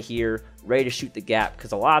right here, ready to shoot the gap,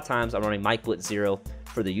 because a lot of times I'm running Mike Blitz 0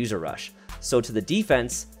 for the user rush. So to the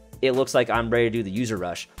defense, it looks like I'm ready to do the user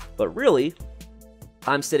rush, but really,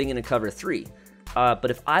 I'm sitting in a cover 3.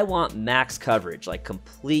 But if I want max coverage, like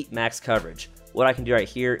complete max coverage, what I can do right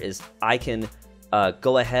here is I can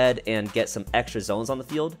go ahead and get some extra zones on the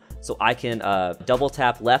field. So I can double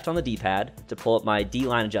tap left on the D-pad to pull up my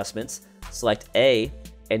D-line adjustments, select A,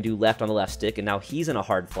 and do left on the left stick, and now he's in a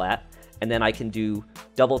hard flat. And then I can do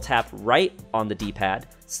double tap right on the D-pad,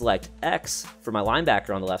 select X for my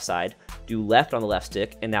linebacker on the left side, do left on the left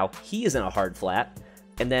stick, and now he is in a hard flat.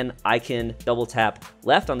 And then I can double tap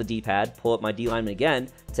left on the D-pad, pull up my D-lineman again,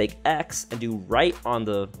 take X and do right on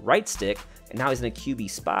the right stick, and now he's in a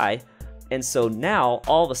QB spy. And so now,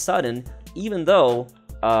 all of a sudden, even though,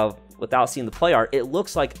 without seeing the play art, it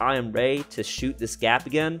looks like I am ready to shoot this gap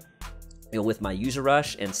again, with my user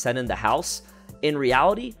rush and send in the house, in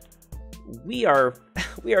reality, we are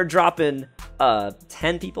dropping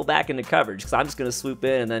 10 people back into coverage, because I'm just going to swoop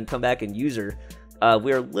in and then come back and user.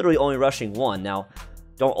 We are literally only rushing 1. Now,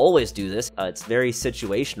 don't always do this. It's very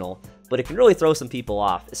situational, but it can really throw some people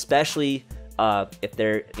off, especially if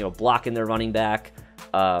they're blocking their running back.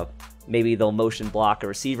 Maybe they'll motion block a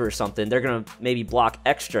receiver or something. They're gonna maybe block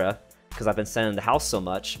extra because I've been sending the house so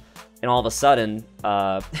much, and all of a sudden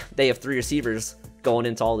they have 3 receivers going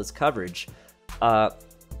into all this coverage.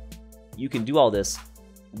 You can do all this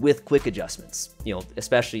with quick adjustments.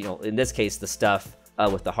 Especially in this case the stuff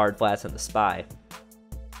with the hard flats and the spy.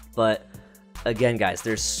 But again, guys,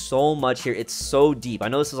 there's so much here. It's so deep. I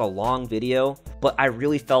know this is a long video, but I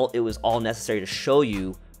really felt it was all necessary to show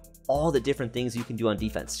you all the different things you can do on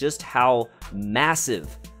defense, just how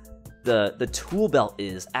massive the tool belt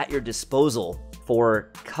is at your disposal for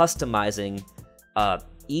customizing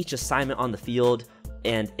each assignment on the field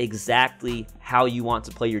and exactly how you want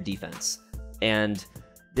to play your defense. And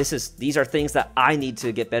these are things that I need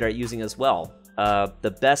to get better at using as well.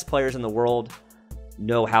 The best players in the world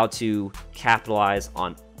know how to capitalize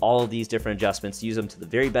on all of these different adjustments, use them to the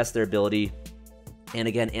very best of their ability, and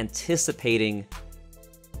again, anticipating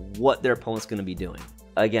what their opponent's going to be doing.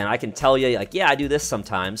 Again, I can tell you, like, yeah, I do this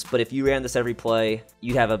sometimes, but if you ran this every play,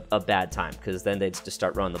 you'd have a bad time, because then they'd just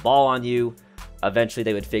start running the ball on you. Eventually,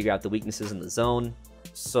 they would figure out the weaknesses in the zone.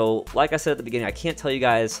 So, like I said at the beginning, I can't tell you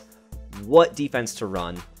guys what defense to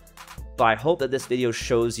run, but I hope that this video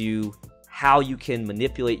shows you how you can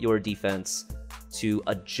manipulate your defense to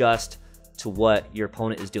adjust to what your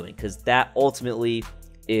opponent is doing, because that ultimately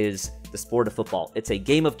is the sport of football. It's a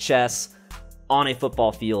game of chess on a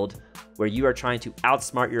football field where you are trying to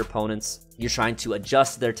outsmart your opponents. You're trying to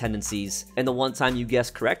adjust their tendencies, and the one time you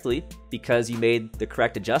guess correctly because you made the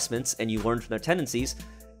correct adjustments and you learned from their tendencies,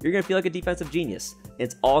 you're gonna feel like a defensive genius.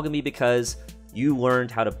 It's all gonna be because you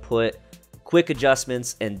learned how to put quick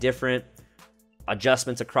adjustments and different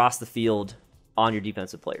adjustments across the field on your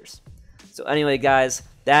defensive players. So anyway, guys,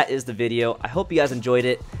 that is the video. I hope you guys enjoyed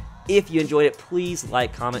it. If you enjoyed it, please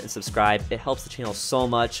like, comment, and subscribe. It helps the channel so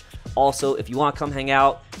much. Also, if you want to come hang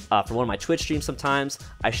out for one of my Twitch streams sometimes,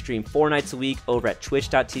 I stream 4 nights a week over at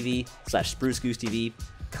twitch.tv/SpruceGooseTV.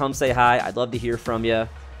 Come say hi. I'd love to hear from you.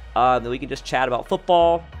 Then we can just chat about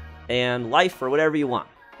football and life or whatever you want.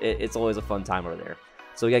 It's always a fun time over there.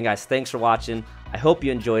 So again, guys, thanks for watching. I hope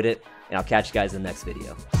you enjoyed it, and I'll catch you guys in the next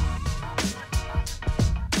video.